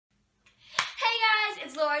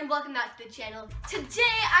Lauren, welcome back to the channel.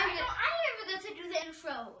 Today I never get to do the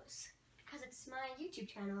intros. Because it's my YouTube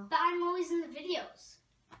channel. But I'm always in the videos.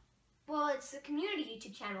 Well, it's the community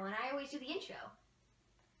YouTube channel and I always do the intro.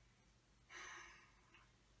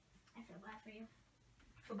 I feel bad for you.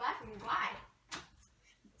 Feel bad for me? Why?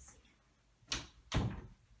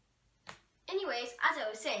 Anyways, as I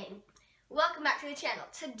was saying, welcome back to the channel.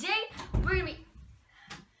 Today we're gonna be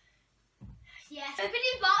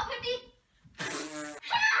bippity boppity.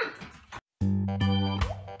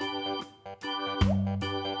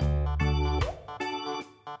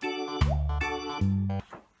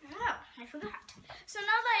 I forgot. So now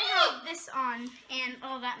that I have this on and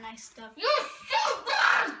all that nice stuff,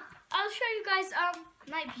 I'll show you guys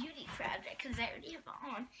my beauty project because I already have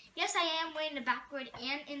it on. Yes, I am wearing the backward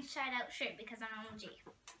and inside out shirt because I'm an OG.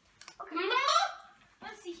 Okay.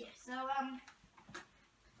 Let's see here. So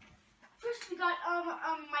first we got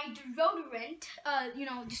my deodorant.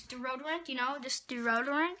 Just deodorant.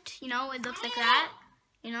 It looks like that.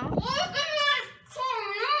 And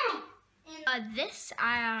this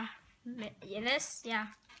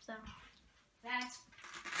So that's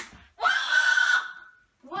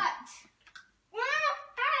what?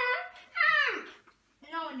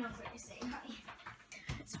 No one knows what you're saying, honey.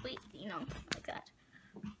 It's sweet, like that.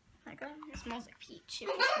 Like that. It smells like peach.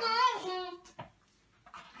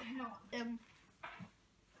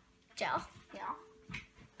 Gel. Yeah. So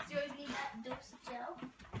you always need that dose of gel.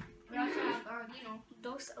 We also have our,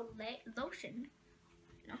 dose of lotion.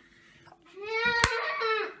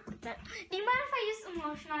 Do you mind if I use some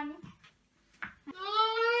lotion on you?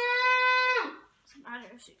 Some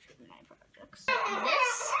other secret my products.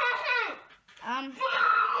 This. You want to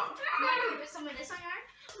put some of this on your arm?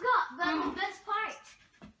 But the best part.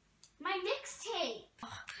 My mixtape.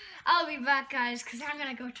 I'll be back, guys, because I'm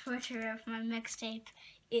going to go torture her with my mixtape.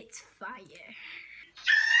 It's fire.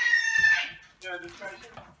 Oh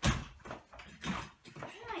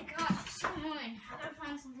my god, it's so annoying. I gotta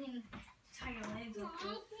find something to tie your legs up to.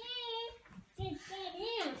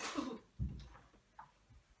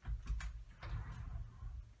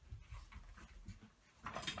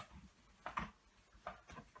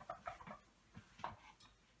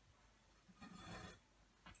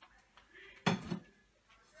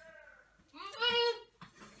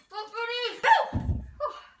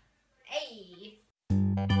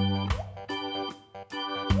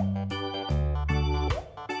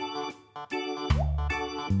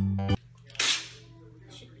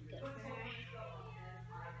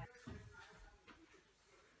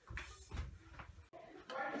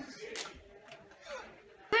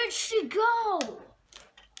 Where'd she go?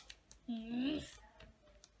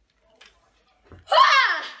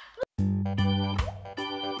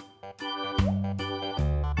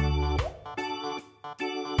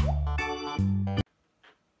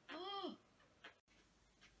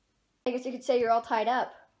 I guess you could say you're all tied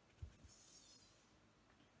up.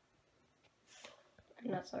 I'm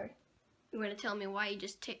not sorry. You want to tell me why you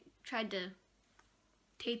just tried to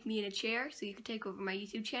tape me in a chair so you could take over my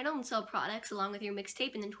YouTube channel and sell products along with your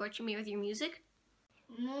mixtape and then torture me with your music?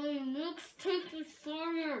 My mixtape is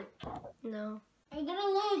fire. No. I'm gonna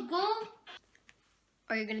let it go.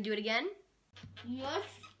 Are you gonna do it again? Yes.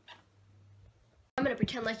 I'm gonna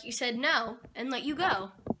pretend like you said no and let you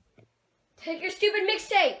go. Take your stupid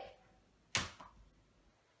mixtape.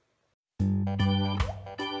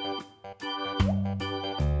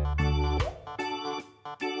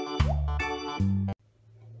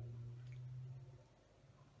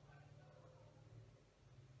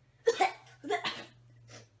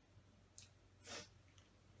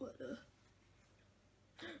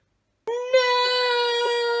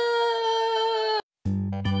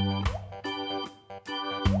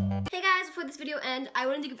 This video end, I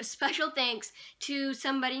wanted to give a special thanks to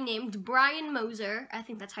somebody named Brian Moser, I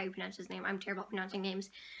think that's how you pronounce his name, I'm terrible at pronouncing names,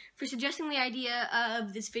 for suggesting the idea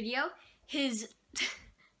of this video. His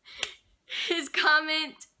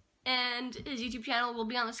comment and his YouTube channel will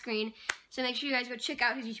be on the screen, so make sure you guys go check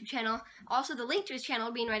out his YouTube channel. Also, the link to his channel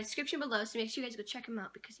will be in my description below, so make sure you guys go check him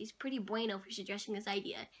out because he's pretty bueno for suggesting this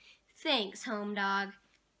idea. Thanks, home dog.